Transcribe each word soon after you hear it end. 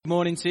Good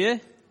morning to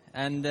you,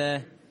 and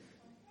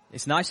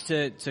it's nice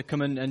to come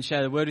and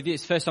share the word with you.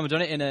 It's the first time I've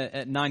done it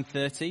at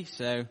 9:30,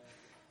 so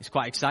it's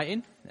quite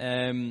exciting.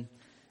 And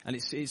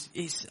it's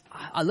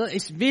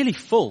really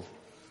full.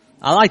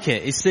 I like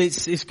it.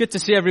 It's good to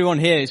see everyone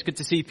here. It's good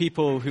to see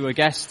people who are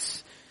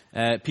guests,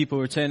 people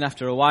return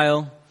after a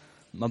while.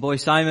 My boy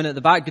Simon at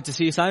the back. Good to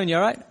see you, Simon. You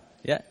all right?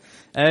 Yeah.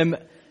 And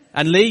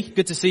Lee.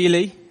 Good to see you,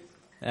 Lee.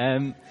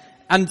 And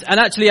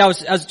actually, I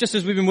was just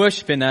as we've been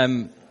worshiping.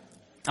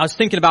 I was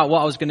thinking about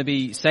what I was going to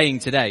be saying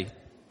today,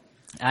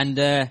 and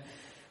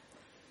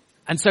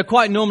so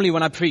quite normally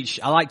when I preach,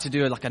 I like to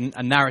do like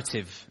a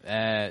narrative,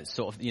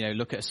 sort of,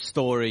 look at a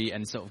story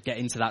and sort of get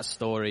into that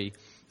story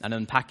and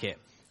unpack it,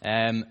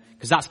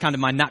 because that's kind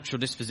of my natural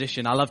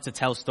disposition. I love to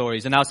tell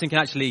stories, and I was thinking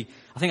actually,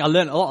 I think I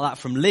learned a lot of that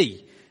from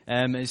Lee.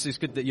 It's just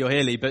good that you're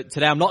here, Lee, but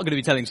today I'm not going to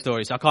be telling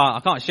stories. So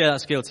I can't share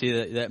that skill to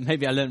you that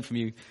maybe I learned from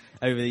you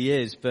over the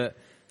years. But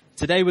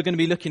today we're going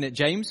to be looking at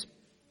James,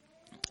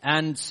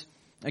 and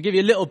I'll give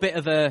you a little bit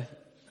of a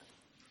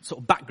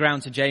sort of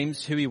background to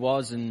James, who he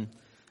was, and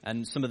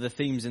some of the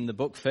themes in the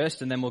book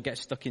first, and then we'll get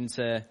stuck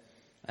into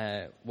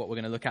what we're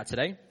going to look at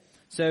today.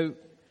 So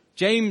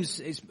James,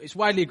 it's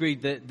widely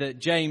agreed that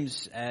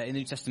James in the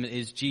New Testament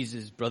is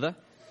Jesus' brother.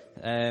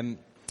 And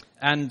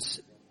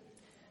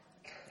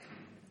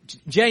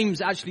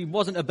James actually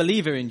wasn't a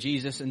believer in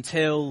Jesus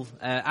until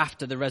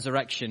after the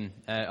resurrection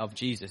of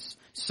Jesus.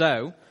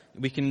 So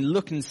we can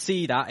look and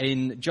see that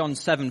in John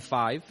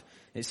 7:5.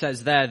 It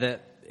says there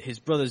that his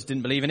brothers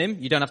didn't believe in him.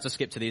 You don't have to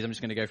skip to these. I'm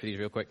just going to go through these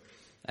real quick.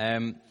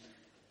 And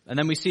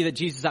then we see that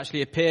Jesus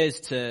actually appears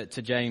to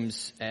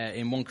James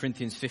in 1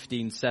 Corinthians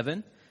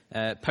 15:7,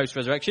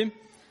 post-resurrection.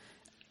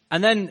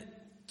 And then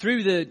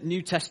through the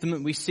New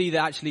Testament, we see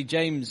that actually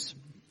James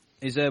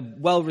is a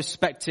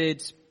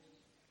well-respected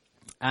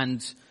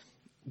and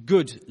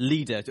good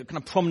leader, a kind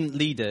of prominent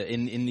leader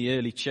in the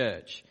early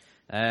church.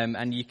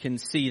 And you can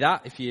see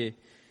that if you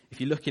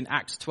look in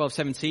Acts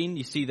 12:17,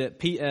 you see that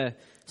Peter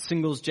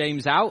singles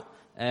James out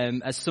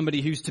as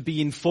somebody who's to be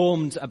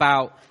informed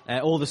about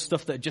all the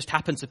stuff that just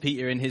happened to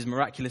Peter in his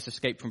miraculous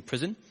escape from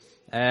prison.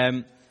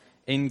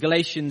 In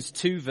Galatians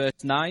 2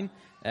 verse 9,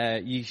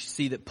 you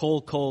see that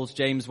Paul calls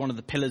James one of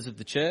the pillars of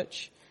the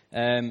church.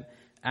 And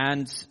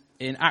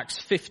in Acts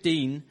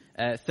 15,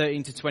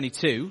 13 to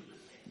 22,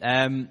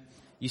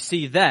 you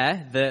see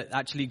there that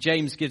actually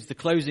James gives the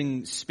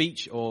closing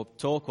speech or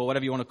talk or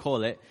whatever you want to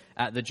call it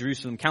at the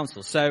Jerusalem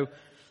Council. So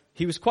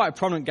he was quite a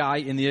prominent guy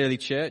in the early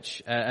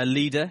church, a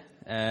leader.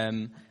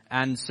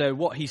 And so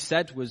what he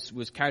said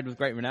was carried with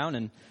great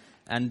renown,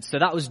 and so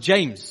that was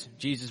James,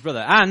 Jesus'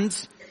 brother. And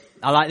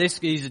I like this,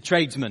 he's a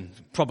tradesman,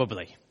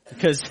 probably.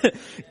 Because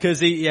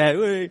he,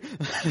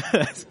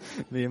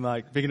 me and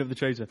Mike, picking up the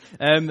tradesman.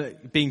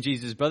 Being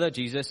Jesus' brother,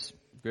 Jesus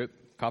grew up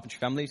carpentry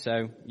family,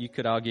 so you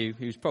could argue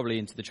he was probably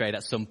into the trade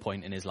at some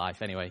point in his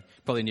life anyway.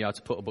 Probably knew how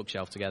to put a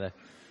bookshelf together.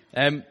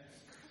 And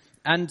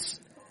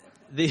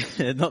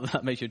not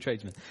that makes you a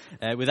tradesman.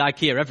 With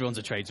IKEA, everyone's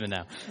a tradesman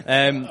now.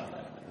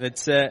 But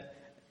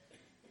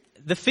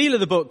the feel of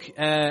the book,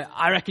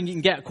 I reckon you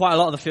can get quite a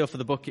lot of the feel for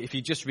the book if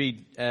you just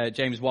read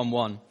James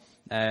 1:1.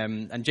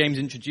 And James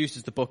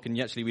introduces the book, and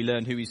actually we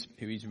learn who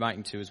he's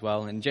writing to as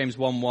well. In James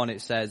 1:1 it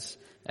says,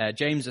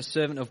 James, a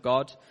servant of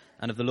God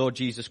and of the Lord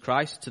Jesus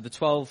Christ, to the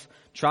 12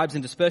 tribes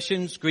and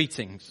dispersions,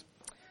 greetings.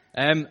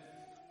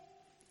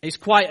 It's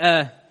quite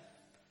a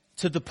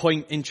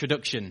to-the-point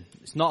introduction.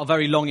 It's not a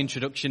very long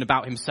introduction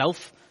about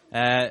himself,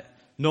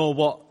 nor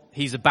what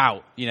he's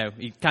about.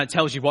 He kind of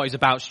tells you what he's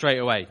about straight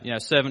away.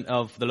 Servant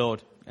of the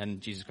Lord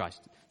and Jesus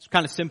Christ. It's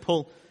kind of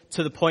simple,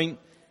 to the point.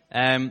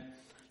 And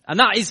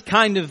that is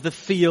kind of the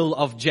feel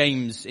of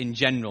James in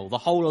general. The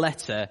whole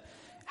letter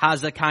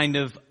has a kind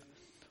of,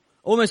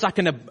 almost like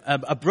an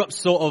abrupt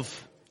sort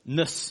of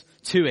ness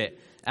to it.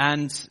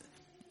 And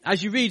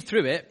as you read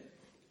through it,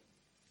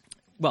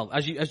 well,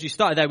 as you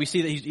started there, we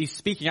see that he's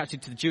speaking actually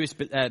to the Jewish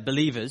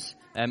believers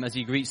as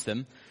he greets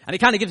them. And it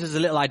kind of gives us a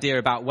little idea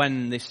about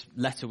when this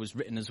letter was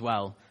written as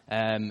well,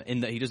 in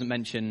that he doesn't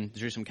mention the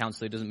Jerusalem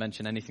Council, he doesn't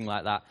mention anything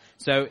like that.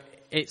 So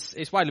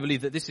it's widely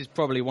believed that this is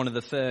probably one of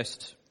the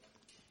first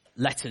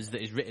letters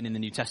that is written in the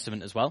New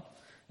Testament as well.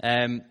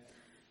 And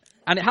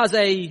it has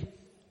a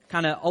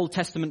kind of Old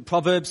Testament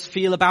Proverbs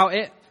feel about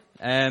it,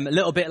 a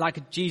little bit like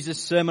a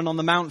Jesus Sermon on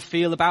the Mount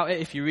feel about it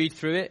if you read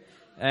through it.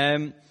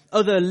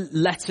 Other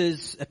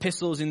letters,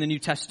 epistles in the New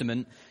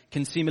Testament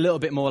can seem a little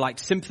bit more like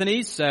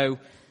symphonies, so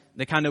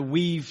they kind of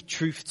weave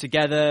truth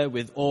together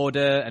with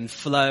order and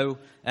flow.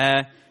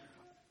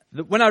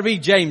 When I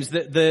read James,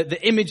 the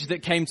image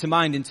that came to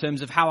mind in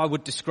terms of how I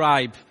would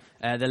describe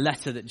the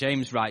letter that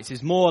James writes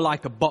is more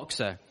like a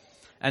boxer.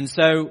 And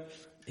so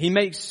he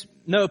makes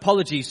no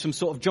apologies from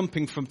sort of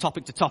jumping from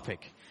topic to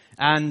topic,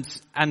 and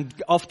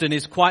often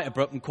is quite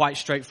abrupt and quite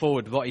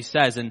straightforward with what he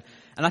says. And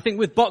I think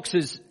with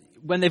boxers,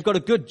 when they've got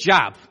a good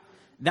jab,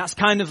 that's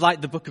kind of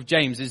like the book of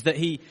James, is that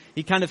he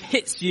kind of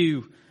hits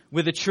you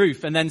with a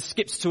truth and then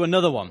skips to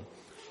another one.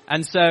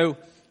 And so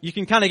you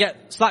can kind of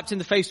get slapped in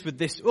the face with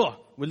this,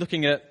 we're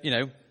looking at,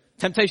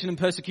 temptation and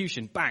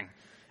persecution, bang.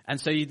 And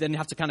so you then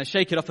have to kind of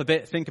shake it off a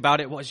bit, think about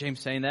it, what is James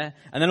saying there?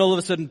 And then all of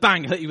a sudden,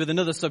 bang, hit you with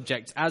another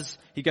subject as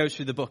he goes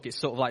through the book. It's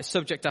sort of like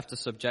subject after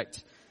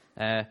subject.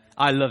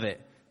 I love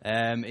it.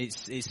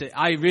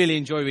 I really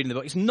enjoy reading the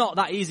book. It's not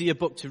that easy a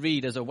book to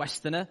read as a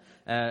Westerner.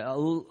 A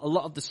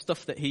lot of the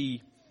stuff that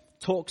he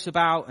talks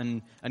about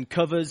and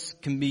covers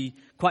can be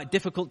quite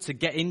difficult to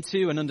get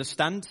into and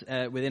understand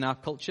within our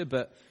culture.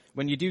 But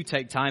when you do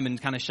take time and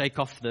kind of shake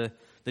off the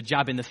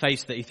jab in the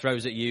face that he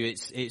throws at you,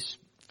 it's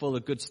full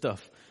of good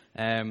stuff.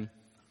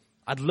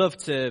 I'd love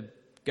to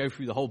go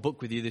through the whole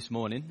book with you this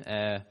morning,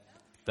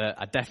 but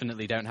I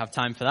definitely don't have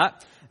time for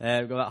that.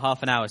 We've got about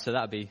half an hour, so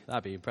that'd be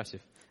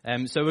impressive.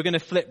 So we're going to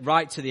flip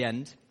right to the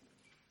end.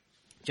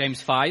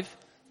 James 5,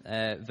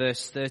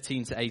 verse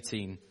 13 to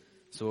 18.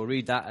 So we'll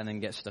read that and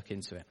then get stuck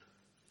into it.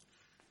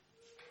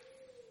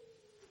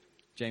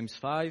 James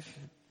 5,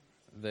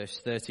 verse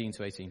 13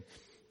 to 18.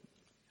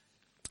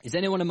 Is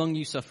anyone among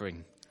you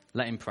suffering?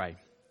 Let him pray.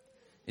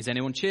 Is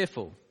anyone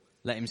cheerful?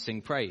 Let him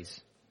sing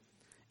praise.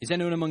 Is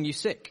anyone among you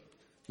sick?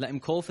 Let him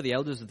call for the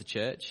elders of the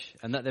church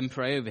and let them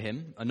pray over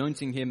him,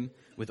 anointing him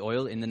with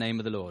oil in the name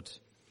of the Lord.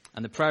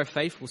 And the prayer of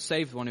faith will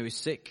save the one who is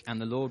sick,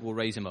 and the Lord will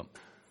raise him up.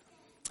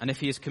 And if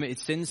he has committed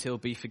sins, he'll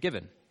be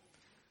forgiven.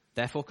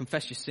 Therefore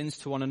confess your sins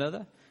to one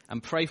another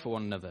and pray for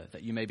one another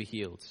that you may be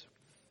healed.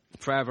 The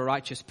prayer of a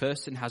righteous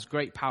person has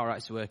great power at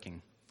its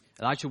working.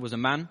 Elijah was a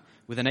man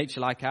with a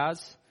nature like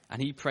ours,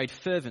 and he prayed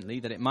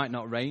fervently that it might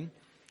not rain.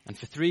 And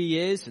for 3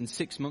 years and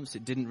 6 months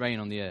it didn't rain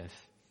on the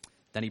earth.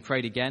 Then he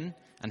prayed again,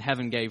 and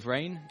heaven gave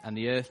rain, and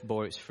the earth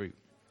bore its fruit.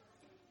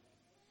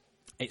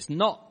 It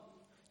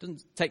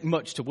doesn't take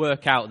much to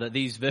work out that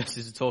these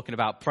verses are talking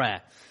about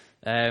prayer.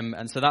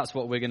 And so that's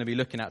what we're going to be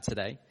looking at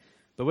today.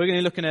 But we're going to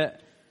be looking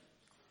at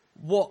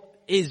what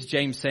is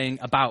James saying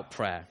about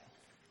prayer.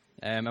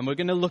 And we're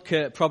going to look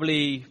at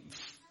probably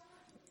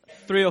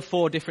 3 or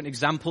 4 different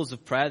examples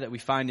of prayer that we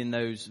find in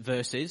those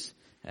verses.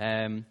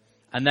 And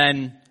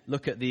then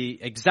look at the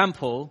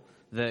example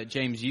that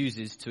James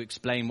uses to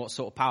explain what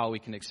sort of power we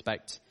can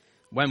expect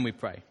when we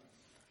pray.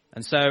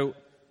 And so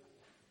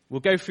we'll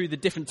go through the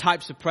different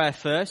types of prayer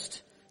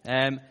first.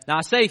 Now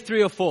I say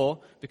 3 or 4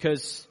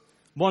 because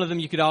one of them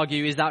you could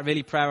argue, is that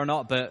really prayer or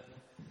not? But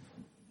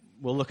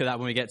we'll look at that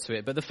when we get to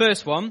it. But the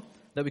first one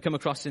that we come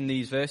across in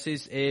these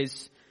verses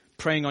is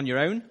praying on your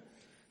own.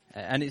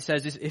 And it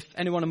says, if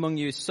anyone among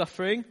you is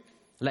suffering,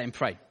 let him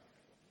pray.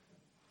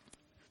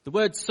 The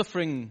word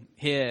suffering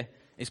here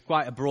is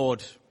quite a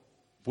broad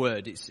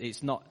word.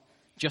 It's not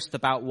just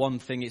about one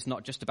thing. It's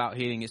not just about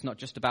healing. It's not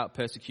just about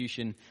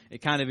persecution.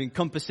 It kind of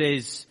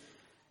encompasses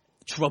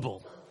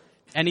trouble.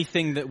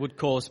 Anything that would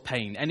cause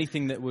pain.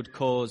 Anything that would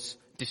cause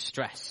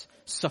distress.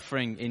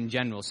 Suffering in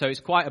general. So it's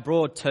quite a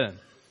broad term.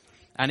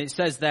 And it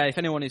says there, if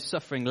anyone is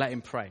suffering, let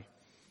him pray.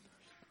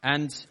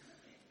 And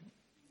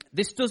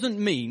this doesn't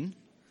mean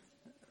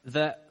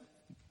that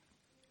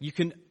you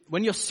can,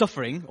 when you're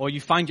suffering or you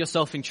find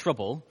yourself in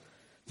trouble,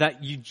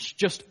 that you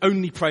just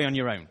only pray on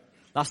your own.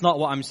 That's not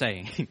what I'm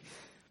saying.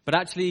 But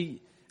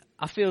actually,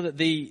 I feel that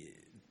the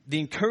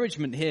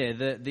encouragement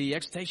here, the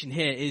exhortation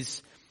here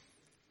is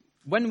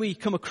when we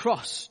come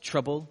across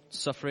trouble,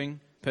 suffering,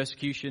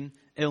 persecution,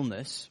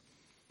 illness,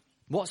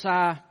 what's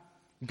our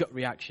gut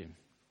reaction?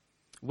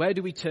 Where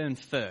do we turn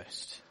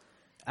first?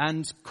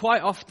 And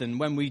quite often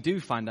when we do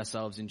find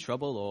ourselves in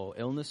trouble or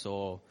illness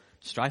or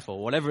strife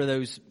or whatever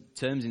those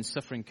terms in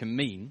suffering can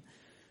mean,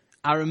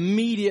 our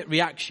immediate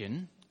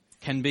reaction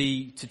can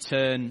be to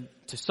turn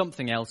to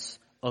something else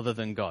other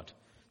than God.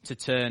 To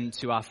turn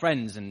to our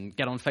friends and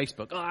get on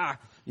Facebook,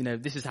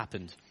 this has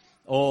happened.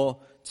 Or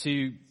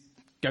to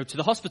go to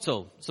the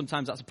hospital.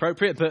 Sometimes that's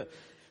appropriate, but,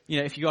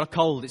 if you got a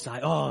cold, it's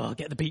like,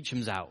 get the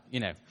Beechams out,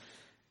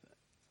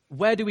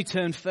 Where do we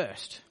turn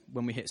first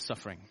when we hit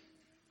suffering?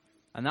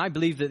 And I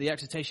believe that the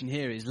exhortation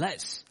here is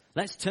let's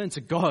turn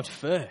to God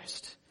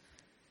first.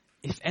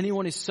 If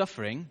anyone is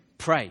suffering,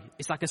 pray.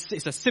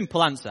 It's a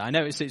simple answer. I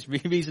know it's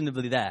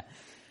reasonably there.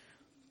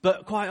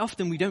 But quite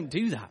often we don't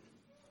do that.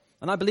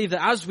 And I believe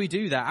that as we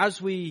do that,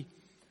 as we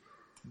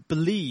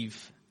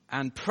believe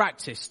and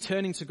practice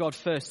turning to God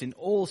first in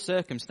all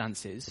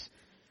circumstances,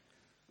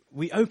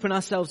 we open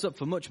ourselves up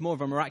for much more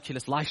of a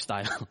miraculous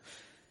lifestyle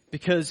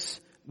because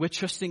we're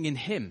trusting in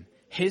Him,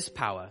 His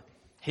power,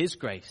 His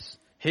grace,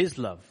 His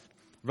love,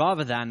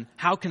 rather than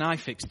how can I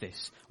fix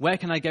this? Where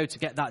can I go to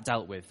get that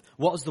dealt with?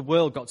 What has the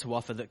world got to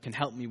offer that can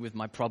help me with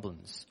my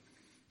problems?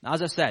 Now,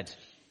 as I said,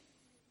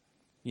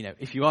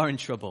 if you are in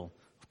trouble,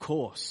 of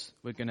course,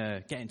 we're going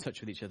to get in touch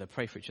with each other,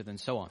 pray for each other and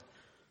so on.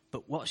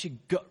 But what's your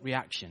gut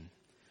reaction?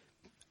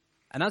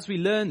 And as we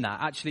learn that,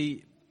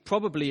 actually,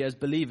 probably as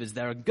believers,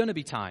 there are going to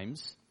be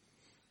times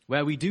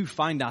where we do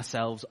find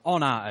ourselves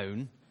on our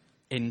own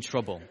in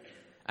trouble.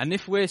 And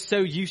if we're so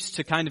used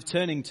to kind of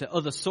turning to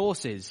other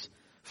sources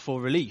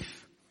for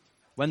relief,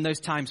 when those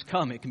times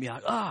come, it can be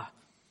like,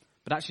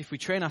 But actually, if we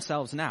train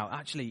ourselves now,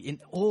 actually, in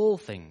all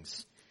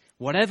things,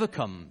 whatever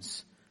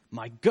comes,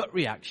 my gut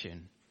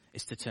reaction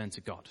is to turn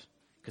to God,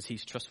 because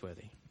He's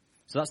trustworthy.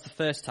 So that's the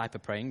first type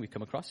of praying we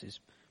come across, is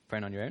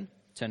praying on your own,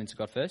 turning to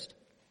God first.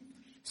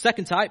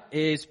 Second type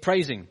is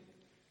praising.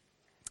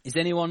 Is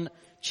anyone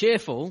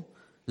cheerful?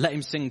 Let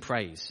him sing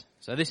praise.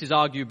 So this is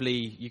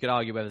arguably, you could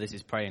argue whether this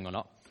is praying or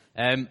not.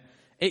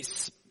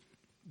 It's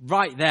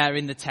right there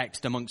in the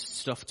text amongst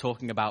stuff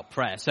talking about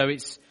prayer. So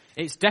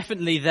it's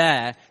definitely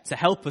there to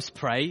help us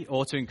pray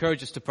or to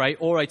encourage us to pray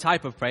or a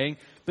type of praying.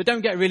 But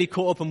don't get really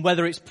caught up on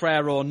whether it's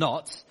prayer or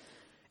not.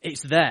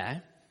 It's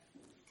there.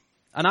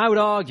 And I would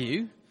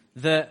argue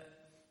that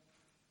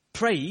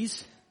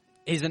praise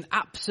is an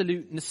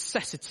absolute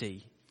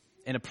necessity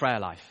in a prayer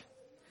life.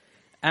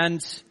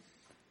 And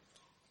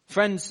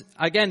friends,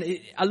 again,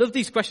 I love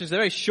these questions. They're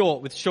very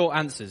short with short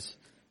answers.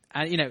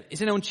 And,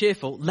 is anyone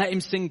cheerful? Let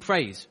him sing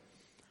praise.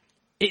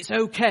 It's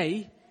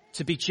okay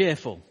to be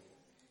cheerful.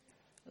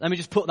 Let me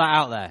just put that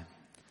out there.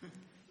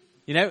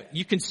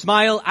 You can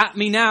smile at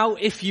me now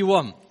if you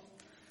want.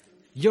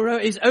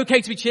 It's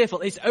okay to be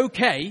cheerful. It's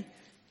okay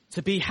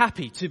to be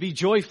happy, to be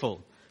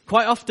joyful.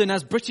 Quite often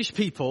as British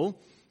people,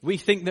 we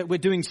think that we're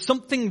doing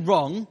something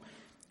wrong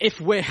if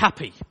we're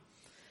happy.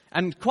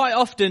 And quite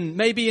often,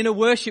 maybe in a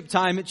worship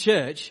time at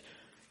church,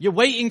 you're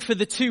waiting for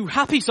the 2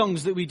 happy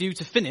songs that we do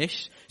to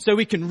finish so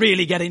we can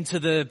really get into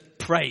the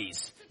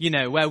praise,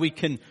 where we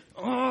can,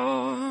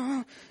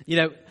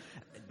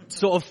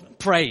 sort of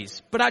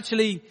praise. But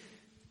actually,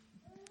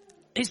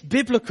 it's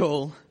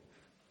biblical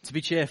to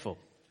be cheerful.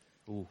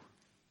 Ooh.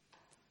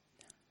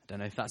 I don't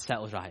know if that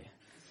settles right.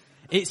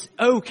 It's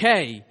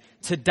okay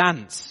to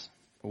dance.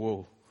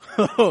 Whoa.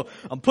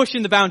 I'm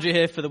pushing the boundary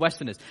here for the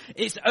Westerners.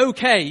 It's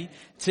okay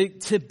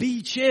to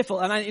be cheerful.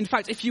 And in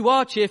fact, if you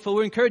are cheerful,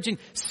 we're encouraging,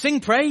 sing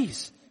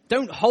praise.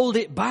 Don't hold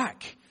it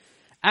back.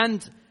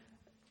 And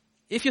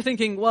if you're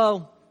thinking,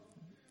 well,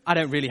 I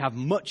don't really have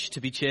much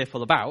to be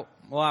cheerful about,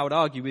 well, I would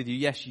argue with you,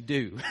 yes, you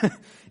do.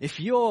 If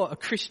you're a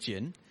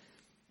Christian,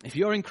 if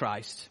you're in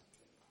Christ,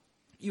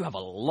 you have a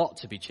lot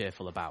to be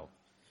cheerful about.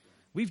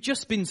 We've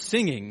just been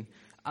singing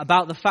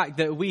about the fact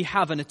that we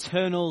have an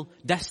eternal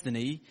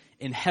destiny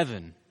in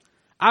heaven.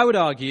 I would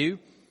argue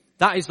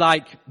that is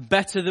like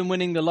better than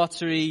winning the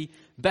lottery,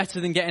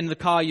 better than getting the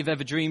car you've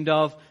ever dreamed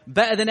of,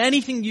 better than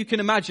anything you can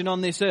imagine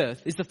on this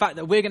earth is the fact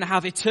that we're going to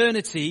have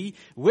eternity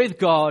with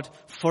God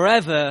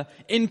forever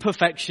in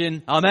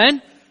perfection.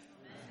 Amen?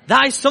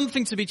 That is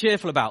something to be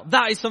cheerful about.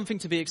 That is something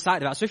to be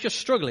excited about. So if you're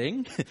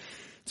struggling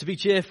to be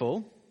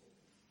cheerful,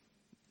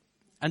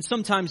 and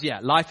sometimes,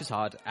 life is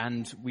hard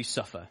and we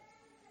suffer.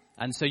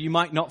 And so you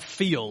might not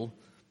feel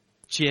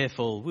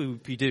cheerful,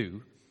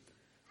 whoopie-doo.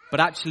 But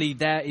actually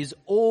there is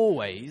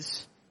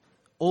always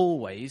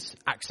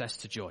access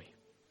to joy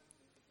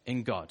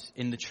in God,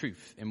 in the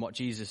truth, in what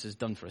Jesus has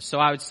done for us. So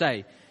I would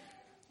say,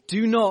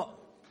 do not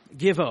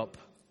give up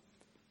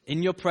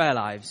in your prayer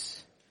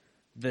lives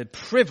the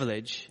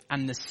privilege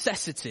and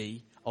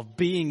necessity of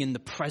being in the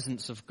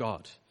presence of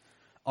God,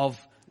 of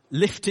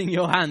lifting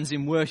your hands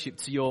in worship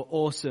to your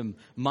awesome,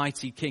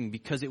 mighty King,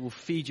 because it will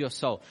feed your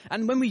soul.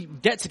 And when we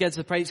get together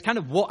to pray, it's kind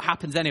of what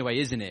happens anyway,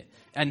 isn't it?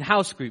 And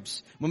house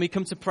groups, when we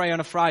come to pray on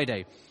a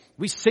Friday,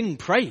 we sing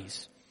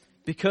praise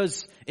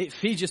because it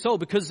feeds your soul,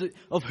 because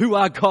of who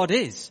our God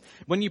is.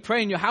 When you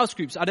pray in your house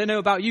groups, I don't know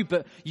about you,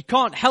 but you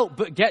can't help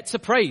but get to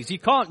praise. You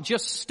can't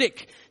just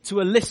stick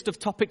to a list of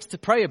topics to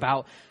pray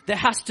about. There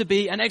has to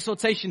be an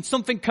exaltation,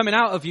 something coming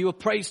out of you, a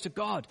praise to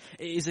God.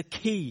 It is a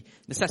key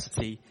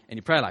necessity in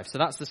your prayer life. So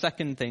that's the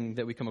second thing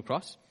that we come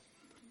across.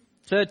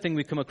 Third thing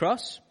we come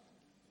across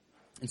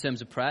in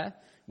terms of prayer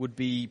would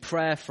be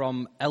prayer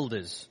from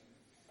elders.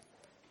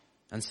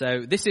 And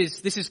so this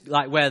is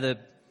like where the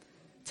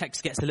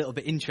text gets a little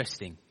bit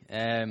interesting.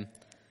 And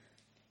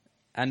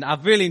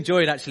I've really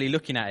enjoyed actually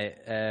looking at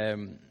it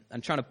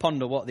and trying to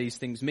ponder what these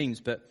things means.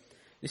 But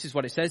this is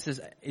what it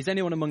says. Is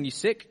anyone among you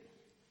sick?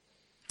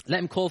 Let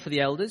him call for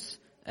the elders.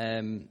 Let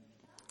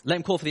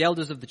him call for the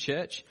elders of the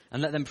church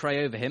and let them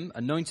pray over him,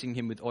 anointing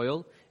him with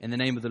oil in the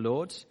name of the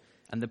Lord.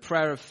 And the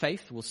prayer of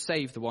faith will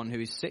save the one who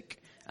is sick,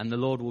 and the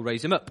Lord will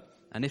raise him up.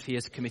 And if he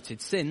has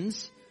committed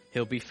sins,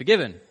 he'll be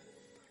forgiven.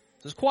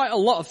 There's quite a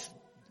lot of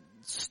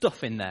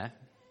stuff in there.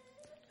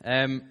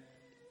 And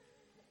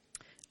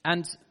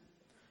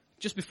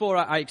just before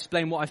I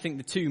explain what I think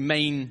the 2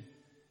 main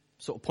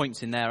sort of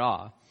points in there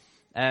are,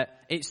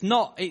 this is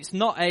not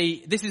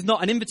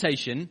an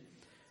invitation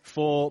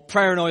for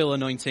prayer and oil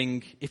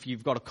anointing if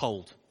you've got a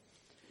cold.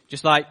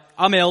 Just like,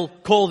 I'm ill,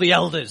 call the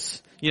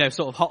elders,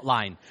 sort of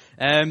hotline.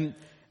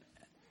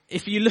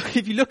 If you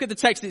look at the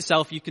text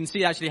itself, you can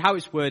see actually how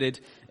it's worded.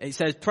 It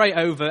says pray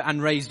over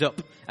and raised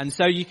up. And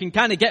so you can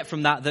kind of get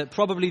from that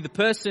probably the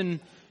person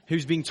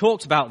who's being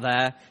talked about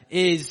there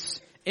is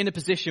in a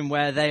position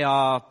where they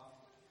are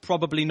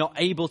probably not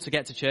able to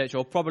get to church,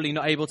 or probably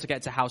not able to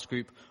get to house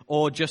group,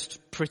 or just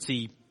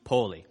pretty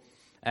poorly.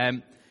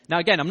 Now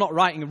again, I'm not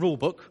writing a rule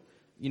book.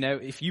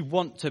 If you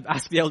want to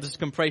ask the elders to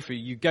come pray for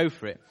you, you go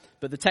for it.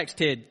 But the text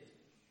here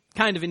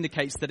kind of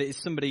indicates that it is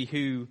somebody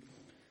who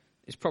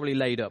is probably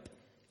laid up.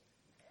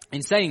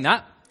 In saying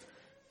that,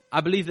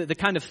 I believe that the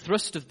kind of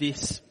thrust of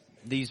these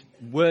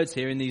words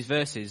here in these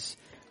verses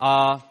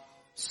are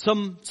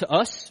some to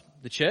us,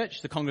 the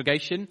church, the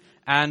congregation,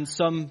 and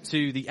some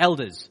to the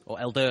elders, or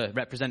elder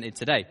represented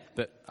today.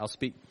 But I'll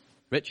speak.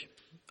 Rich,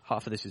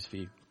 half of this is for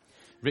you.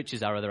 Rich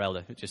is our other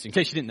elder, just in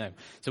case you didn't know.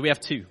 So we have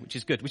 2, which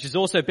is good, which is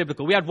also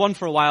biblical. We had 1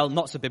 for a while,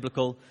 not so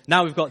biblical.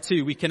 Now we've got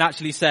 2. We can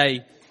actually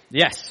say,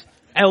 yes,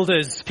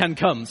 elders can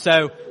come.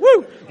 So,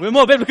 woo, we're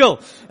more biblical.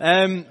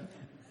 So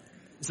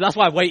that's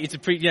why I waited to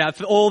preach,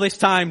 for all this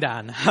time,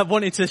 Dan. I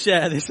wanted to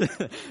share this.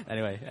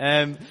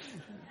 Anyway,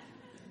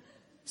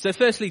 so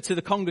firstly, to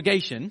the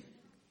congregation,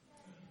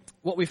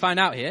 what we find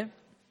out here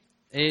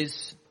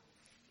is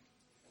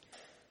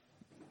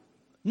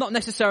not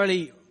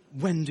necessarily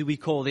when do we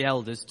call the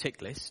elders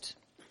tick list,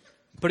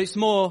 but it's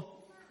more,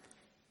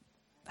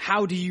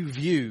 how do you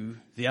view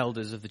the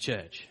elders of the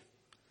church?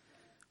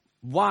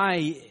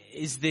 Why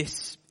is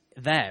this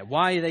there?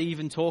 Why are they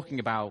even talking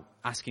about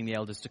asking the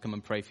elders to come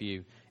and pray for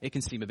you? It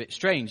can seem a bit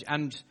strange.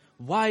 And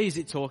why is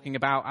it talking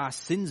about our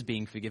sins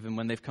being forgiven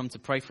when they've come to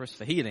pray for us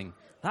for healing?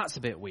 That's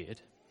a bit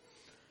weird.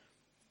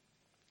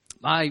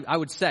 I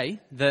would say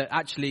that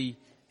actually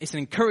it's an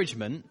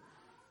encouragement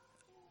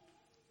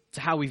to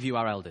how we view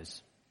our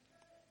elders.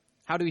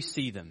 How do we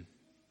see them?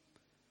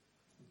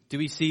 Do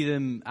we see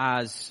them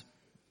as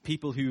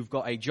people who've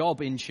got a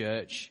job in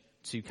church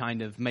to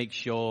kind of make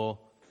sure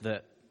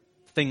that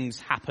things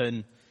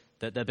happen,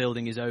 that their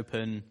building is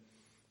open,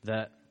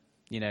 that,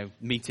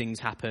 meetings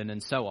happen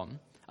and so on?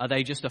 Are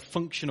they just a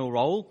functional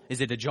role?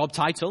 Is it a job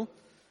title?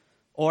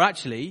 Or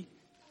actually,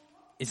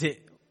 is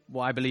it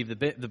what I believe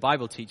the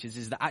Bible teaches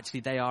is that actually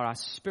they are our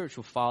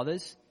spiritual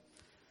fathers,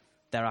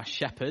 they're our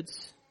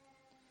shepherds,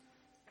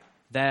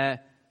 they're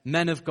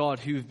men of God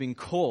who have been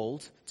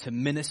called to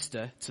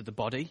minister to the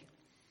body?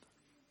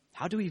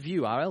 How do we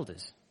view our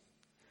elders?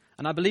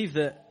 And I believe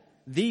that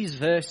these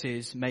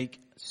verses make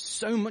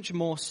so much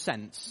more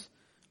sense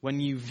when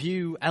you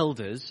view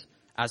elders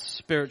as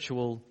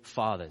spiritual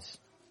fathers.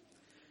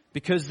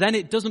 Because then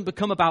it doesn't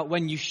become about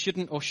when you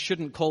shouldn't or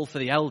shouldn't call for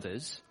the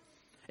elders.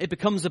 It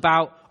becomes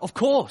about, of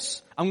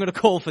course, I'm going to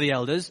call for the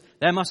elders.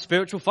 They're my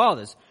spiritual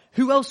fathers.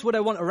 Who else would I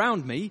want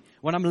around me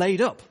when I'm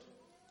laid up,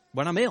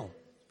 when I'm ill,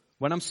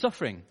 when I'm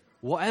suffering,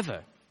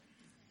 whatever?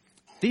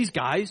 These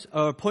guys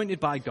are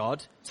appointed by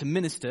God to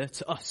minister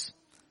to us.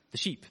 The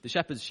sheep, the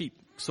shepherd's sheep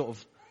sort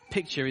of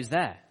picture is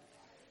there.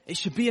 It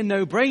should be a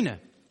no-brainer.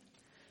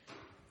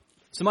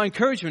 So my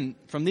encouragement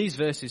from these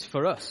verses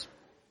for us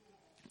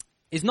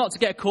is not to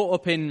get caught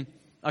up in,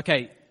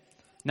 okay,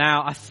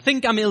 now I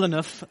think I'm ill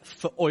enough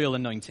for oil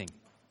anointing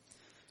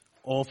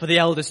or for the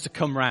elders to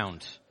come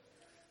round.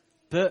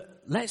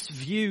 But let's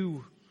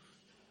view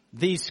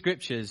these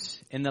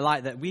scriptures in the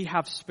light that we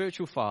have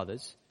spiritual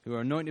fathers who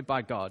are anointed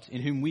by God,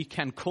 in whom we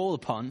can call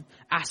upon,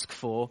 ask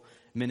for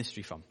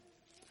ministry from.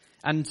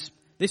 And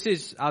this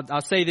is,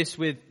 I'll say this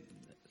with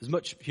as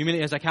much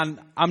humility as I can.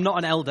 I'm not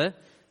an elder,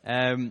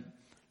 and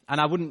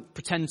I wouldn't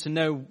pretend to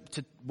know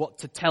what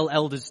to tell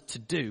elders to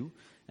do.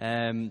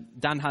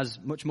 Dan has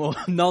much more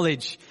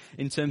knowledge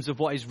in terms of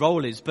what his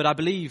role is, but I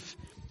believe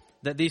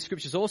that these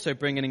scriptures also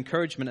bring an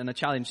encouragement and a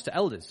challenge to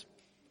elders.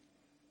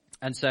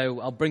 And so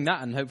I'll bring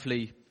that, and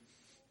hopefully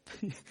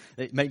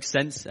it makes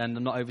sense and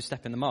I'm not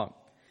overstepping the mark.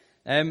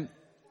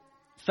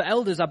 For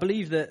elders, I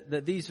believe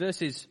that these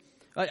verses,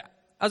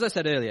 as I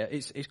said earlier,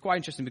 it's quite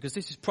interesting because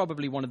this is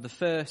probably one of the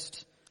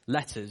first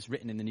letters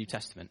written in the New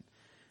Testament.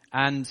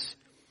 And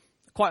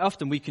quite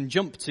often we can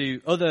jump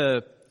to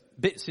other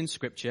bits in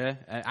Scripture,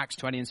 Acts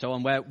 20 and so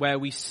on, where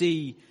we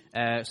see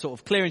sort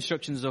of clear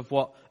instructions of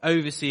what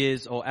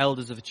overseers or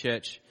elders of a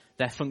church,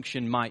 their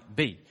function might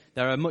be.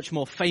 There are much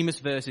more famous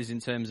verses in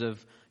terms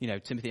of,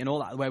 Timothy and all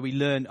that, where we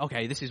learn,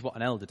 okay, this is what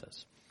an elder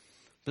does.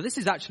 But this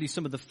is actually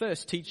some of the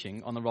first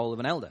teaching on the role of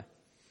an elder.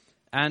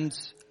 And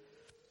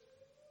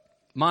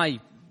my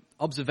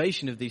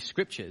observation of these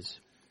scriptures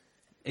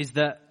is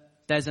that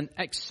there's an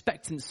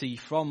expectancy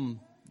from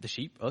the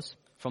sheep, us,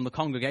 from the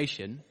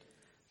congregation,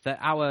 that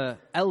our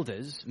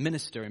elders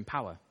minister in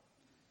power.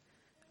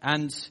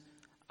 And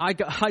I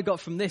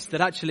got from this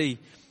that actually,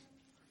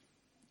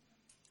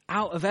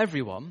 out of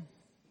everyone,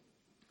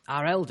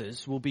 our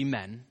elders will be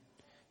men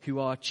who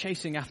are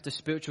chasing after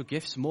spiritual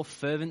gifts more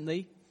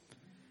fervently,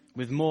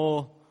 with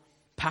more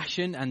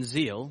passion and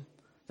zeal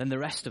than the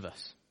rest of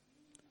us.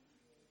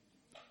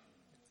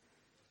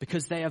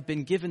 Because they have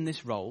been given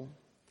this role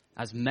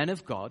as men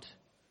of God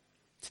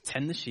to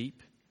tend the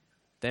sheep.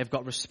 They have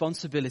got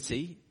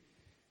responsibility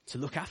to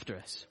look after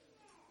us.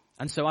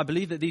 And so I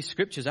believe that these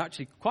scriptures are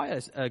actually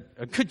quite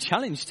a good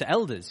challenge to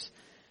elders.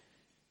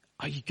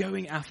 Are you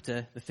going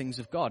after the things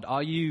of God?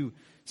 Are you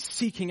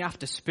seeking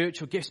after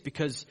spiritual gifts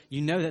because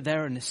you know that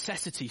they're a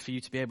necessity for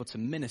you to be able to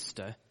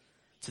minister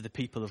to the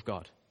people of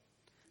God?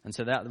 And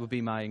so that would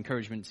be my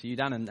encouragement to you,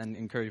 Dan, and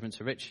encouragement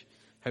to Rich.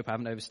 Hope I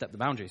haven't overstepped the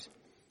boundaries.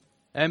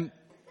 And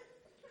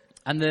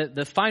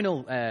the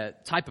final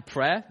type of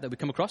prayer that we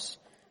come across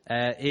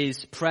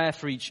is prayer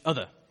for each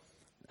other,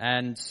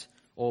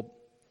 or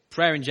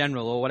prayer in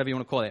general, or whatever you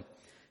want to call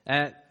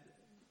it.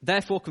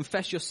 Therefore,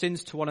 confess your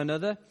sins to one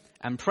another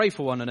and pray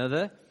for one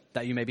another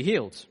that you may be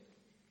healed.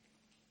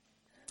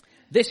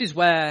 This is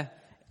where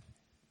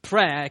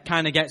prayer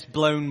kind of gets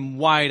blown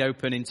wide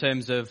open in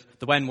terms of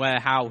the when, where,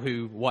 how,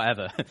 who,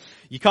 whatever.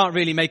 You can't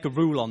really make a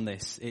rule on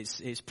this.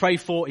 It's pray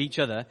for each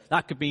other.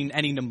 That could mean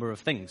any number of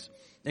things.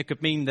 It could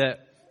mean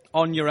that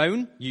on your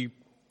own, you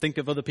think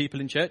of other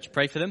people in church,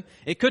 pray for them.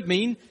 It could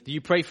mean that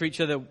you pray for each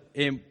other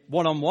in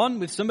one-on-one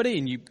with somebody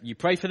and you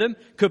pray for them.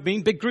 Could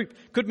mean big group.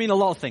 Could mean a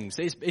lot of things.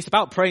 It's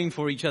about praying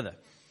for each other.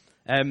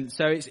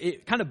 So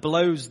it kind of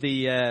blows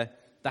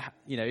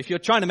if you're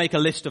trying to make a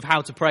list of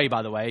how to pray,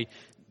 by the way,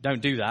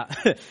 don't do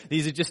that.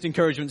 These are just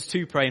encouragements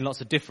to pray in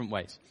lots of different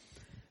ways.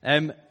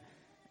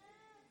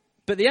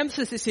 But the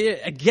emphasis here,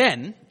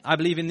 again, I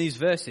believe in these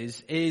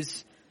verses,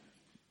 is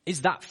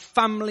that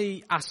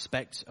family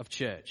aspect of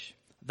church.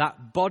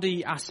 That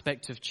body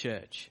aspect of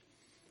church.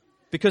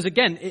 Because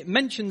again, it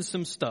mentions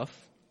some stuff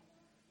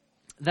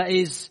that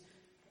is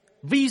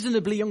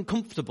reasonably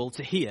uncomfortable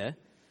to hear.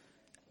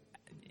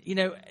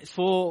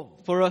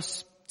 For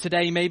us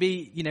today,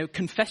 maybe,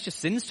 confess your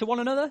sins to one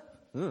another.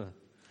 Ugh.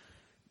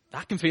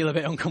 That can feel a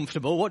bit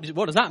uncomfortable. What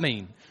does that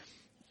mean?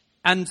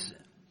 And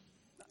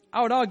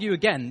I would argue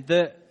again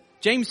that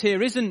James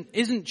here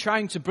isn't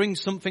trying to bring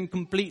something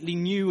completely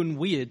new and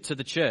weird to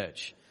the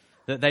church,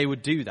 that they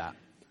would do that.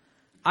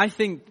 I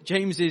think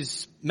James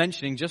is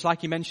mentioning, just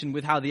like he mentioned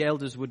with how the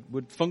elders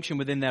would function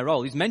within their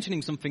role, he's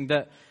mentioning something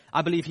that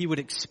I believe he would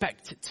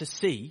expect to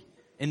see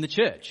in the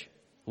church.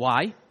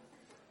 Why?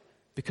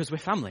 Because we're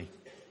family.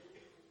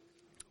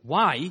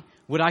 Why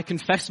would I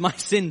confess my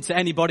sin to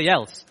anybody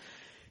else?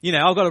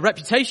 I've got a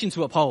reputation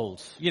to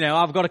uphold.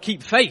 I've got to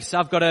keep face.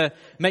 I've got to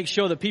make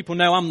sure that people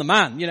know I'm the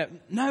man.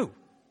 No.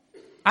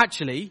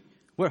 Actually,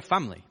 we're a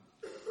family.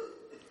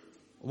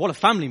 What a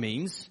family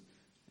means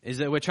is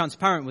that we're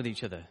transparent with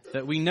each other,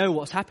 that we know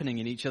what's happening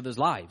in each other's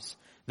lives,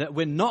 that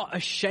we're not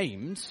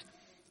ashamed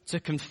to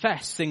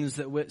confess sins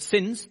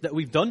that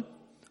we've done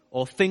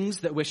or things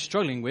that we're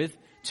struggling with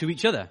to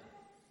each other.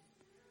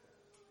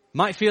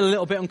 Might feel a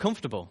little bit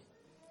uncomfortable,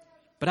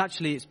 but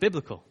actually it's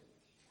biblical.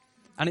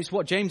 And it's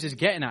what James is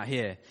getting at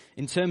here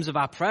in terms of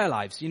our prayer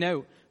lives. We're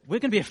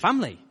going to be a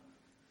family.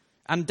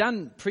 And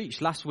Dan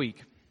preached last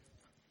week,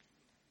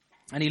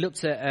 and he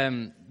looked at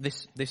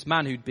this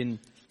man who'd been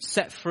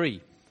set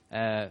free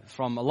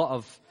from a lot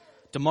of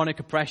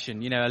demonic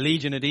oppression, a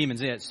legion of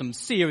demons, some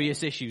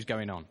serious issues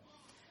going on.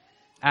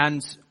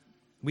 And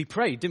we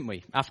prayed, didn't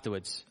we,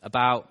 afterwards,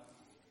 about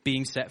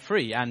being set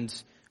free and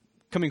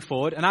coming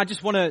forward. And I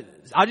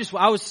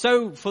was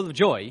so full of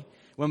joy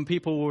when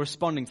people were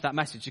responding to that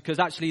message, because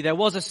actually there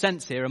was a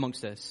sense here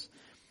amongst us.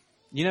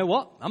 You know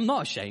what? I'm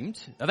not ashamed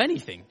of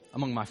anything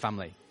among my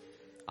family.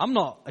 I'm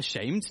not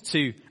ashamed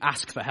to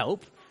ask for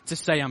help, to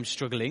say I'm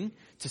struggling,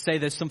 to say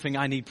there's something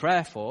I need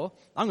prayer for.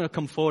 I'm going to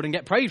come forward and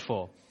get prayed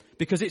for,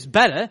 because it's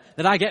better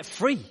that I get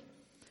free.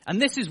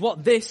 And this is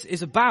what this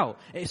is about.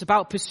 It's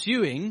about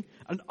pursuing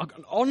an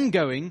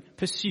ongoing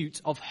pursuit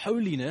of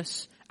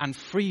holiness and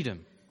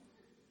freedom.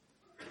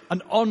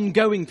 An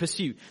ongoing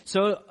pursuit.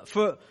 So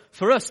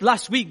for us,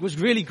 last week was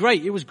really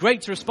great. It was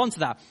great to respond to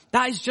that.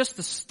 That is just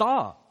the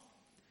start.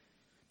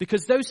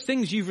 Because those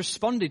things you've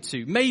responded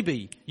to,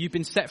 maybe you've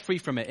been set free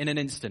from it in an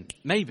instant.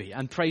 Maybe,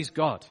 and praise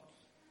God.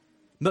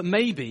 But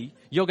maybe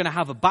you're going to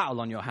have a battle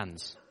on your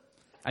hands.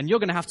 And you're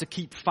going to have to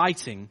keep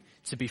fighting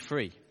to be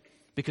free.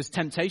 Because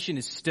temptation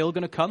is still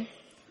going to come.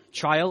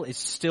 Trial is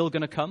still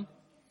going to come.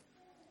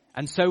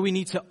 And so we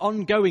need to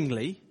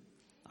ongoingly,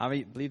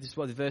 I believe this is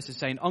what the verse is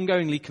saying,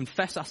 ongoingly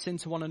confess our sin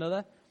to one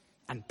another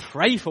and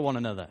pray for one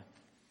another.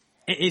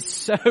 It is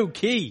so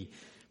key.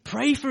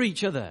 Pray for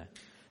each other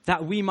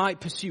that we might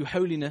pursue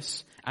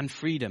holiness and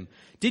freedom.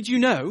 Did you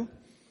know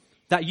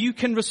that you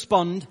can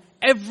respond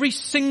every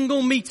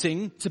single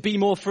meeting to be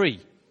more free?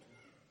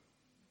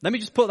 Let me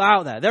just put that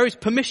out there. There is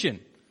permission.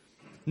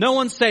 No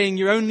one's saying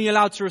you're only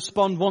allowed to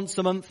respond once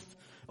a month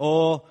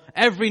or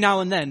every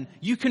now and then.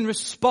 You can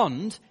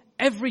respond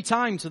every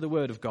time to the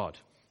Word of God.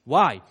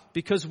 Why?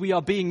 Because we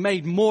are being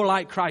made more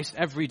like Christ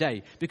every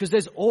day. Because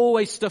there's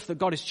always stuff that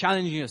God is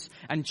challenging us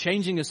and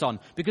changing us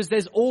on. Because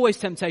there's always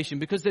temptation.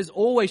 Because there's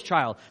always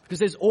trial. Because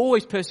there's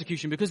always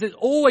persecution. Because there's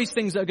always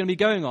things that are going to be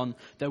going on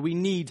that we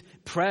need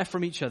prayer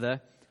from each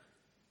other.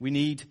 We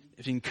need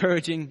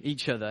encouraging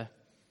each other.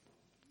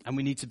 And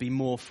we need to be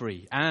more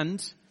free. And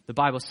the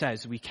Bible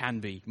says we can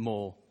be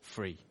more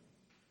free.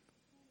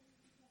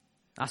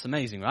 That's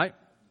amazing, right?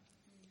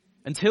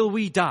 Until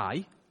we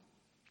die,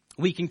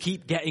 we can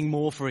keep getting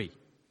more free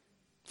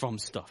from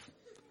stuff.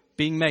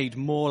 Being made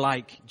more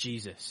like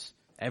Jesus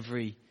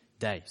every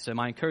day. So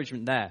my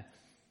encouragement there,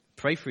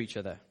 pray for each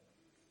other.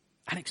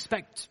 And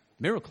expect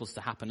miracles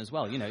to happen as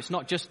well.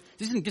 This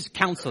isn't just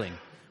counseling.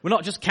 We're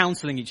not just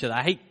counseling each other.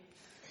 I hate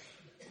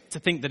to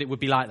think that it would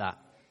be like that.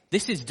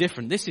 This is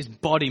different. This is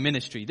body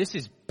ministry. This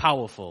is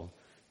powerful.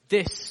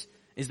 This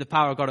is the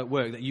power of God at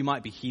work, that you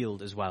might be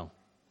healed as well.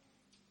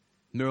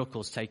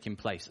 Miracles taking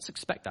place. Let's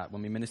expect that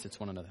when we minister to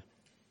one another.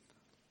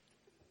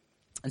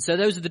 And so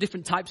those are the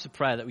different types of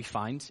prayer that we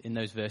find in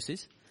those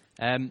verses.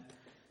 And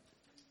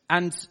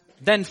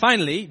then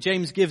finally,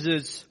 James gives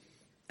us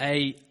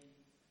a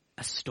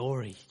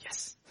story.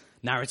 Yes.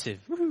 narrative.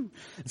 Woo-hoo.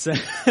 So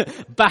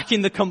back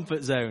in the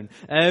comfort zone.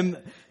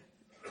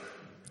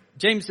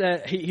 James,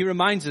 he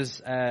reminds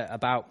us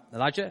about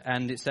Elijah,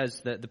 and it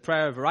says that the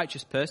prayer of a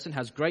righteous person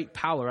has great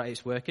power at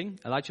its working.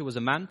 Elijah was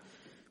a man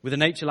with a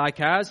nature like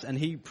ours, and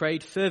he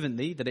prayed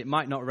fervently that it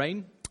might not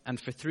rain. And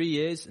for 3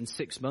 years and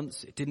 6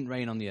 months, it didn't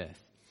rain on the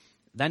earth.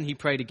 Then he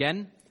prayed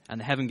again, and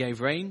the heaven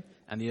gave rain,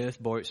 and the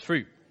earth bore its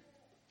fruit.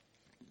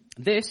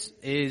 This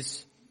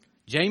is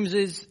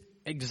James's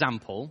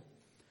example,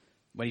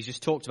 when he's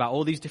just talked about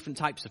all these different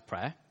types of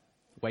prayer,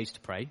 ways to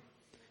pray.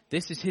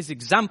 This is his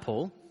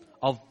example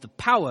of the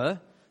power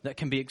that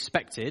can be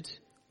expected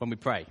when we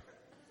pray.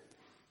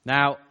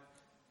 Now,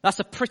 that's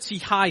a pretty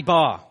high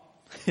bar.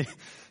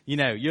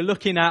 You're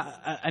looking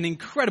at an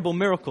incredible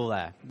miracle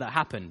there that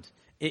happened.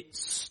 It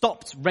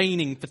stopped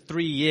raining for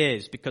 3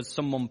 years because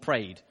someone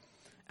prayed.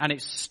 And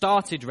it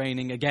started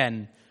raining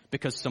again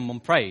because someone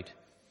prayed.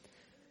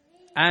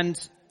 And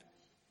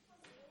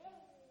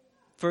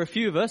for a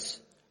few of us,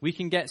 we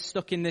can get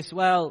stuck in this,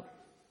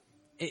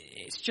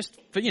 it's just,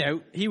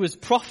 he was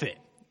prophet.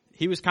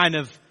 He was kind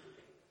of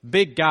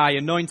big guy,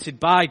 anointed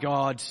by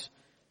God.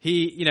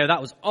 That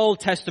was Old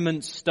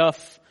Testament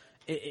stuff.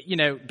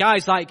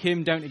 Guys like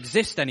him don't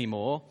exist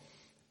anymore.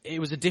 It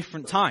was a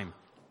different time.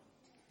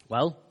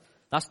 Well,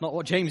 that's not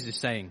what James is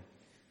saying.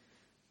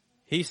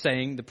 He's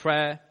saying the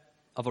prayer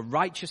of a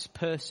righteous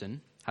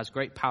person has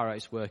great power at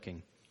its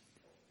working.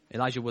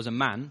 Elijah was a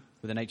man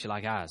with a nature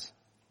like ours.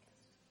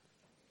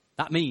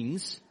 That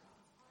means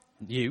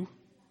you.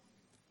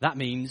 That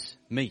means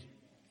me.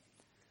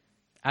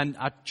 And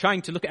I'm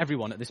trying to look at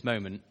everyone at this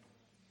moment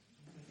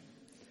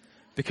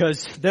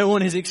because no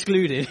one is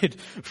excluded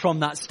from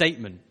that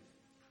statement.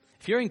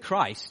 If you're in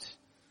Christ,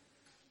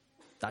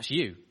 that's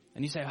you.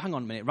 And you say, hang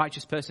on a minute,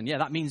 righteous person. Yeah,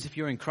 that means if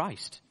you're in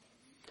Christ.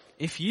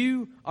 If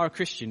you are a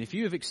Christian, if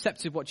you have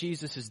accepted what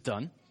Jesus has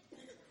done,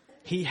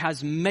 he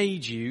has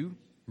made you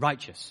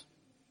righteous.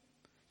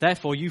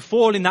 Therefore, you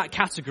fall in that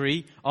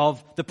category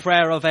of the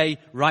prayer of a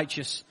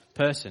righteous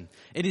person.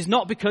 It is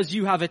not because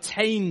you have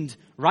attained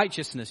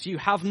righteousness. You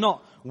have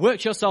not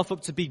worked yourself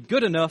up to be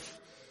good enough,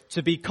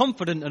 to be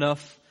confident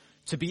enough,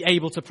 to be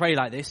able to pray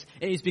like this.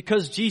 It is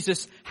because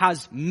Jesus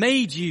has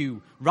made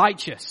you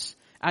righteous.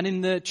 And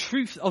in the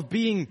truth of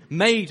being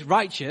made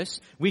righteous,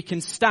 we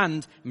can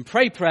stand and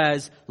pray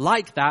prayers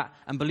like that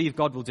and believe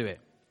God will do it.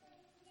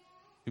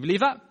 You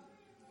believe that?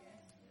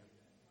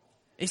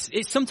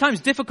 It's sometimes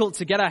difficult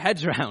to get our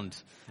heads around.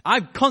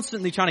 I'm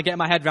constantly trying to get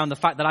my head around the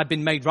fact that I've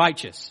been made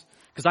righteous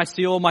because I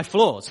see all my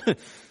flaws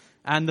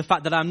and the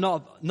fact that I'm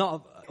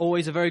not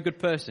always a very good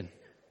person.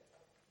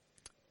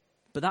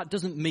 But that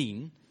doesn't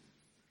mean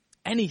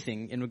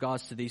anything in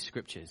regards to these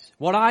scriptures.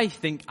 What I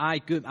think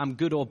I'm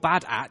good or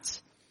bad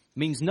at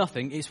means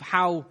nothing. It's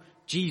how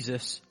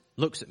Jesus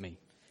looks at me.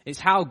 It's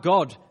how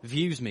God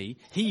views me.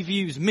 He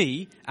views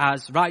me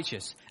as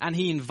righteous, and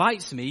he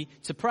invites me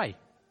to pray.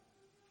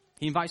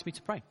 He invites me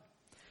to pray.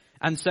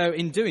 And so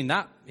in doing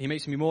that, he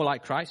makes me more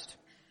like Christ.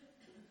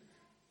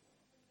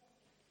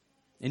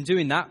 In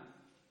doing that,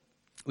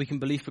 we can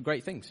believe for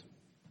great things.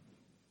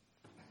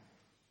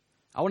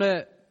 I want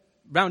to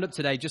round up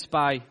today just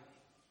by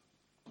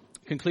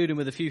concluding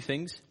with a few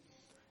things.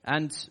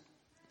 And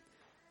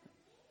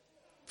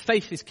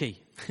faith is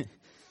key.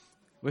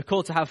 We're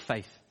called to have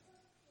faith,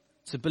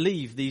 to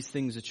believe these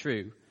things are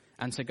true,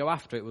 and to go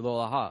after it with all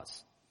our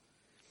hearts.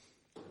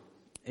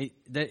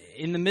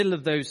 In the middle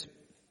of those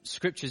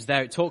scriptures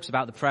there, it talks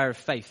about the prayer of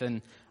faith,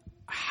 and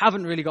I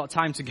haven't really got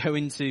time to go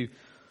into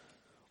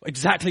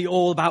exactly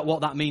all about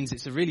what that means.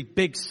 It's a really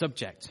big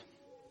subject.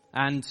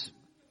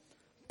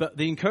 But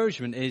the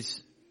encouragement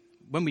is,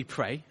 when we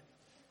pray,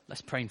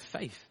 let's pray in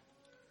faith,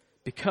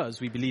 because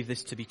we believe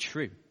this to be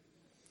true.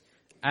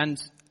 And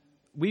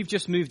we've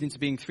just moved into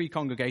being 3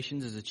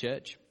 congregations as a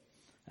church.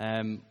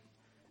 And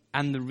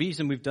the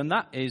reason we've done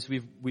that is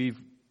we've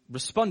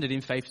responded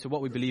in faith to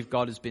what we believe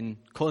God has been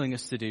calling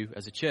us to do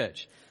as a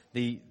church.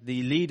 The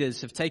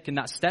leaders have taken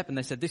that step and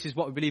they said, this is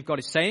what we believe God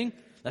is saying.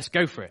 Let's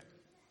go for it.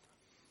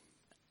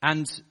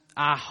 And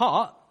our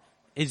heart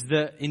is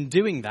that in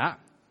doing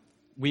that,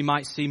 we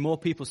might see more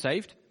people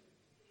saved,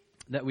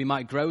 that we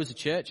might grow as a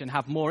church and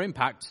have more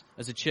impact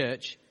as a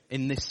church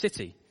in this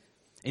city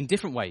in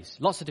different ways,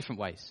 lots of different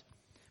ways.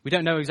 We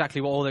don't know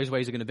exactly what all those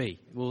ways are going to be.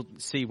 We'll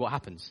see what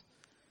happens.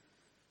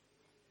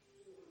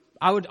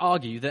 I would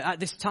argue that at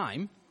this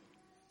time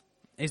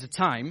is a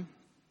time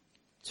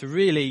to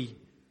really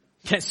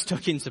get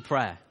stuck into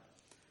prayer.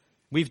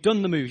 We've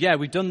done the move. Yeah,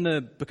 we've done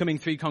the becoming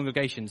 3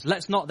 congregations.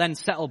 Let's not then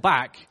settle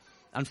back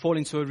and fall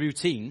into a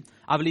routine.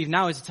 I believe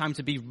now is the time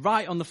to be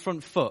right on the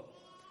front foot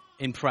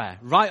in prayer,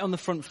 right on the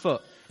front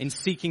foot in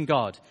seeking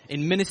God,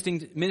 in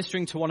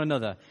ministering to one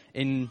another,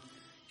 in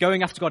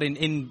going after God,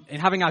 in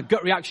having our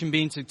gut reaction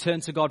being to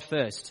turn to God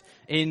first,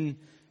 in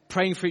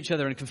praying for each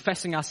other and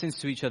confessing our sins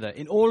to each other,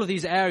 in all of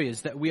these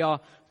areas that we are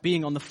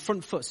being on the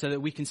front foot so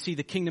that we can see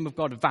the kingdom of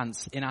God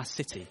advance in our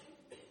city.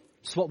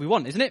 It's what we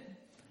want, isn't it?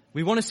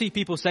 We want to see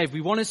people saved.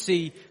 We want to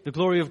see the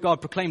glory of God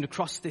proclaimed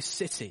across this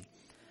city.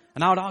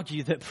 And I would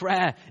argue that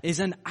prayer is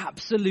an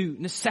absolute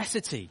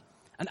necessity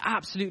an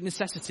absolute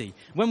necessity.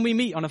 When we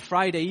meet on a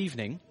Friday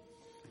evening,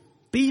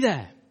 be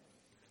there.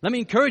 Let me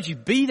encourage you,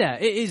 be there.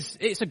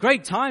 It's a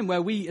great time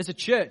where we as a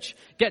church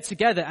get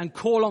together and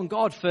call on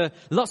God for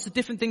lots of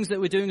different things that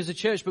we're doing as a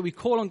church, but we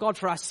call on God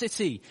for our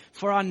city,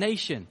 for our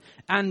nation.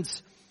 And,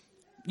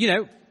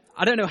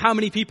 I don't know how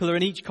many people are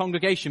in each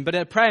congregation, but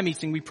at a prayer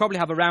meeting, we probably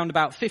have around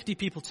about 50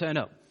 people turn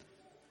up.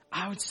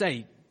 I would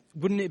say,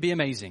 wouldn't it be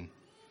amazing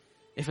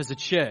if as a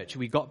church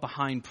we got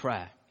behind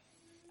prayer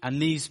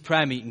and these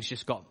prayer meetings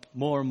just got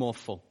more and more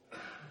full?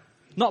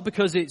 Not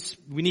because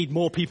we need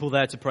more people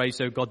there to pray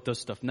so God does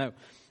stuff. No.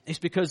 It's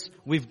because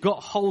we've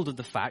got hold of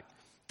the fact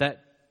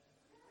that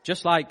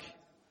just like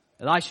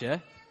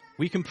Elisha,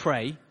 we can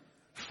pray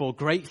for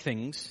great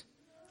things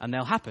and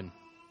they'll happen.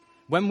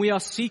 When we are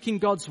seeking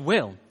God's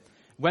will,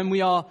 when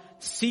we are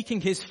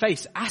seeking his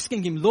face,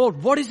 asking him,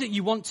 Lord, what is it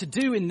you want to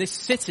do in this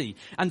city?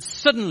 And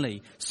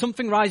suddenly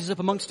something rises up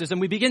amongst us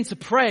and we begin to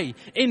pray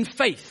in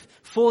faith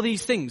for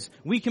these things.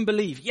 We can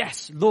believe,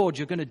 yes, Lord,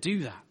 you're going to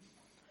do that.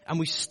 And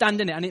we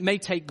stand in it, and it may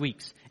take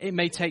weeks, it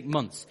may take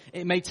months,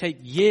 it may take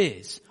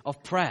years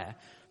of prayer,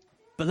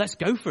 but let's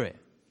go for it.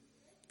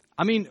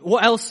 I mean,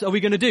 what else are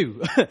we going to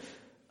do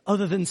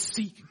other than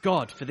seek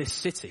God for this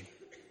city?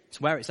 It's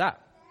where it's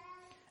at.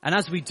 And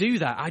as we do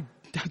that, I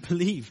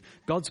believe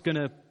God's going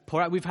to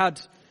pour out. We've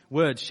had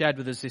words shared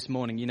with us this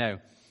morning,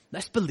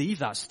 let's believe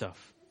that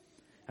stuff.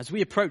 As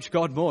we approach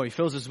God more, he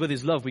fills us with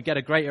his love, we get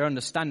a greater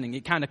understanding.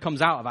 It kind of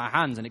comes out of our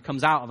hands and it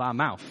comes out of our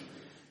mouth.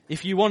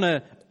 If you want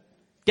to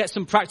get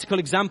some practical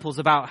examples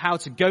about how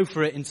to go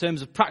for it in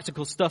terms of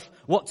practical stuff,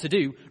 what to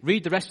do,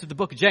 read the rest of the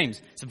book of James.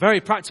 It's a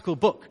very practical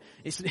book.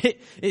 It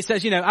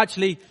says,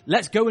 actually,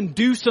 let's go and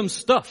do some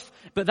stuff.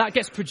 But that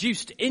gets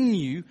produced in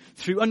you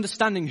through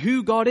understanding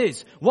who God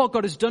is, what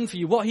God has done for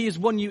you, what he has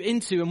won you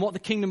into, and what the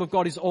kingdom of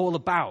God is all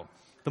about.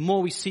 The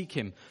more we seek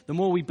him, the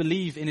more we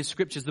believe in his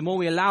scriptures, the more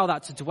we allow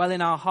that to dwell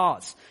in our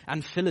hearts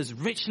and fill us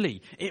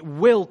richly, it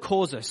will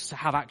cause us to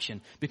have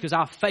action, because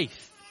our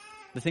faith,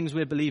 the things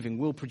we're believing,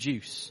 will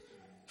produce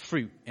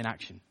fruit in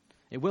action.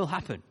 It will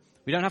happen.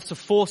 We don't have to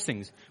force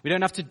things. We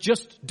don't have to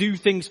just do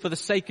things for the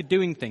sake of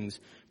doing things.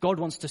 God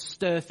wants to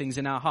stir things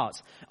in our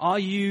hearts. Are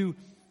you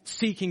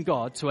seeking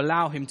God to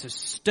allow him to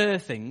stir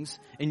things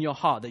in your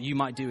heart that you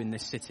might do in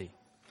this city?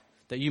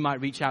 That you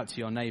might reach out to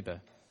your neighbor?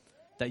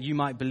 That you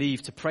might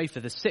believe to pray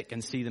for the sick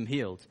and see them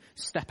healed?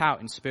 Step out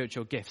in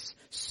spiritual gifts.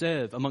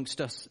 Serve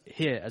amongst us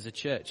here as a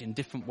church in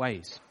different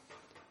ways.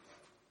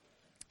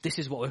 This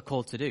is what we're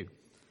called to do.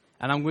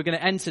 And we're going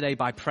to end today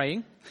by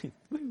praying.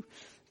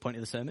 Point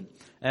of the sermon.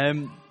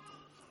 And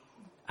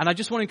I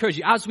just want to encourage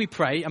you, as we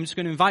pray, I'm just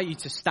going to invite you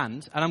to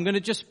stand. And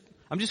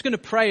I'm just going to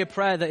pray a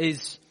prayer that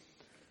is,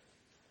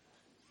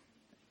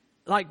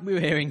 like we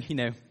were hearing,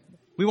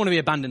 we want to be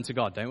abandoned to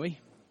God, don't we?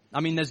 I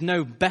mean, there's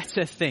no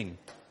better thing.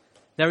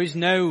 There is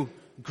no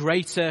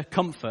greater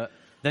comfort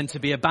than to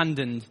be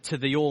abandoned to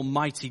the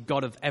almighty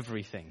God of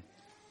everything.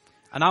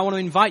 And I want to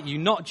invite you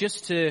not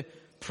just to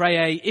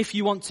pray if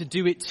you want to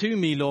do it to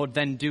me, Lord,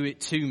 then do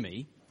it to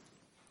me.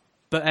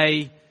 But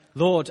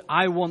Lord,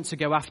 I want to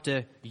go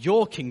after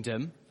your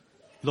kingdom.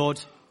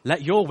 Lord,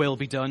 let your will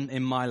be done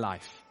in my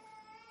life.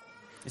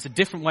 It's a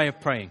different way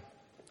of praying.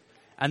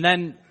 And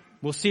then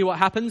we'll see what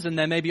happens, and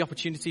there may be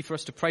opportunity for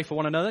us to pray for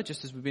one another,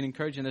 just as we've been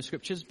encouraging in the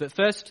scriptures. But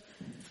first,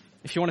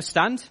 if you want to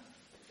stand.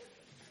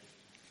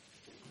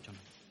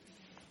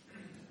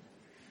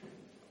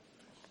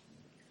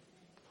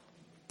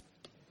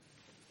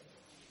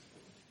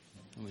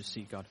 And we'll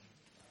seek God.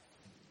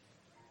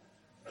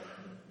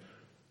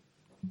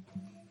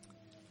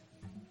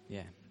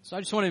 Yeah. So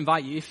I just want to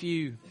invite you,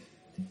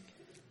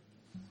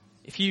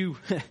 if you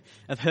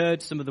have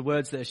heard some of the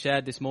words that are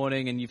shared this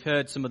morning, and you've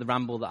heard some of the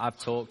ramble that I've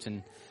talked,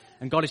 and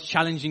God is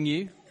challenging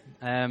you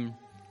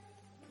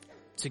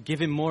to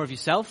give him more of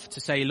yourself, to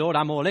say, Lord,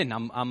 I'm all in.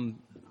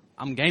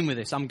 I'm game with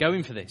this. I'm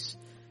going for this.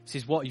 This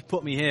is what you've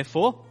put me here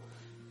for.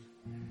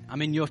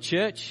 I'm in your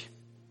church.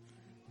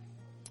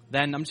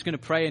 Then I'm just going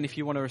to pray, and if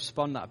you want to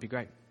respond, that would be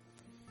great.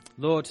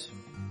 Lord,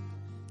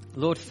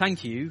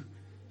 thank you.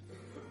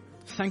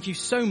 Thank you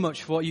so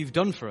much for what you've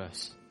done for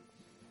us.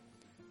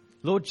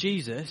 Lord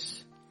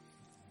Jesus,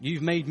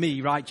 you've made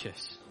me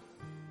righteous.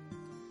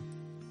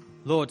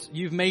 Lord,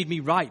 you've made me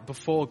right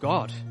before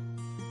God.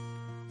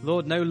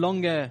 Lord, no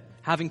longer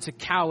having to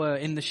cower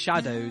in the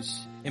shadows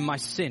in my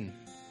sin.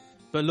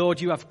 But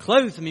Lord, you have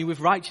clothed me with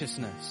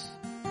righteousness,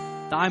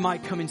 that I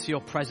might come into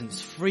your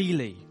presence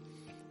freely,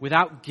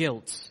 without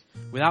guilt,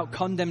 without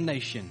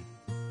condemnation.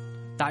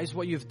 That is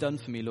what you have done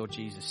for me, Lord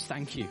Jesus.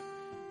 Thank you.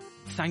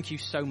 Thank you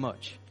so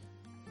much.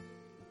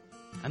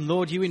 And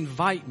Lord, you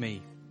invite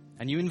me,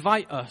 and you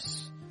invite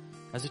us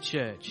as a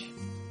church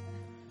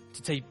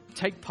to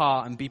take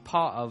part and be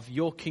part of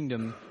your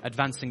kingdom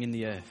advancing in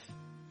the earth.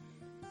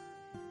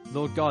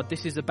 Lord God,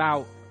 this is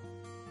about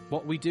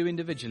what we do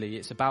individually.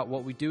 It's about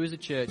what we do as a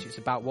church. It's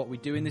about what we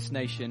do in this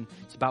nation.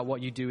 It's about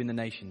what you do in the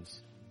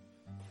nations.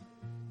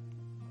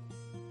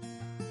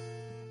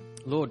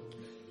 Lord,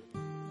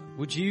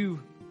 would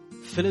you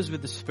fill us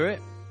with the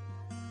Spirit?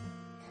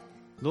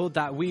 Lord,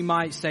 that we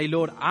might say,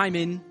 Lord, I'm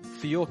in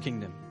for your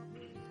kingdom.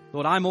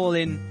 Lord, I'm all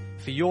in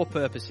for your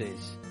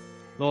purposes.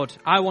 Lord,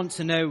 I want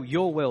to know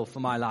your will for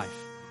my life.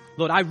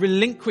 Lord, I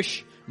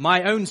relinquish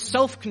my own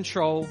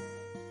self-control.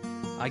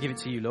 I give it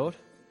to you, Lord.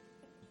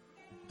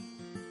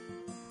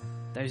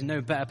 There is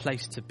no better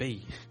place to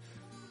be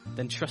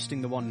than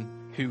trusting the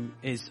one who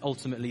is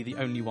ultimately the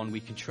only one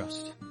we can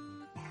trust,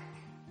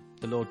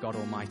 the Lord God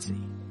Almighty.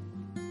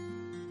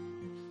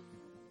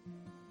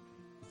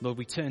 Lord,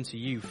 we turn to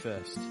you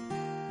first.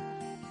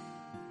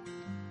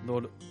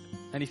 Lord,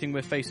 anything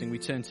we're facing, we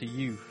turn to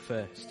you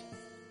first.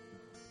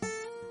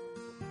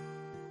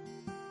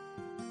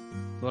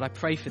 Lord, I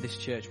pray for this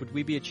church. Would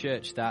we be a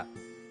church that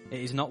it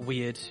is not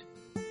weird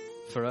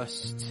for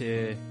us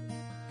to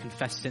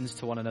confess sins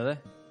to one another?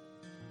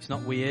 It's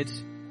not weird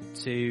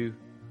to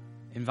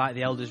invite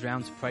the elders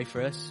round to pray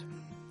for us.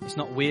 It's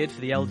not weird for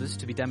the elders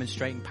to be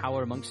demonstrating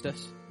power amongst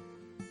us.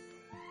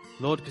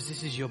 Lord, because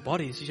this is your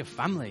body, this is your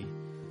family,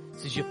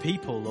 this is your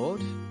people,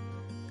 Lord,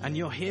 and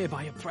you're here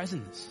by your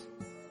presence.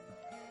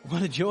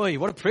 What a joy,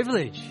 what a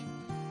privilege.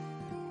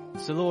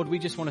 So Lord, we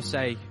just want to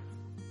say,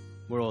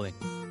 we're all in.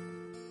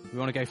 We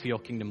want to go for your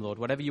kingdom, Lord.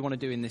 Whatever you want to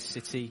do in this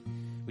city,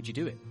 would you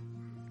do it?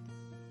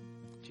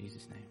 In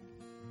Jesus' name.